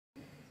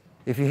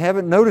If you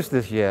haven't noticed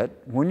this yet,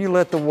 when you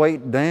let the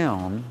weight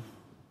down,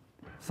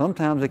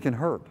 sometimes it can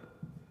hurt,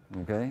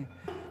 okay?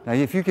 Now,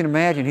 if you can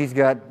imagine he's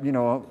got,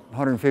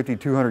 150,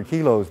 200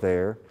 kilos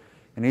there,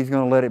 and he's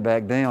going to let it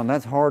back down,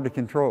 that's hard to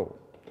control.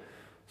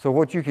 So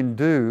what you can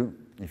do,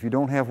 if you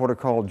don't have what are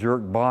called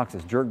jerk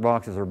boxes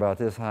are about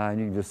this high, and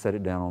you can just set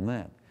it down on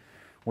that.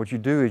 What you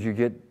do is you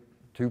get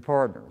two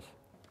partners,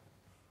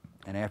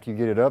 and after you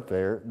get it up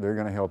there, they're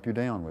going to help you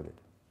down with it,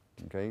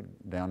 okay?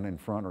 Down in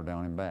front or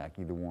down in back,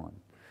 either one.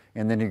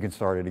 And then you can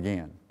start it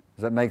again.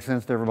 Does that make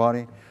sense to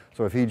everybody?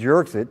 So if he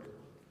jerks it,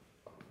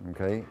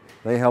 okay,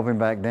 they help him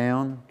back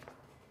down,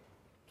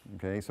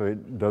 okay, so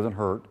it doesn't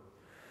hurt.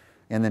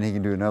 And then he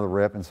can do another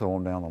rep and so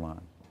on down the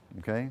line,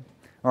 okay?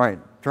 All right,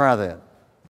 try that.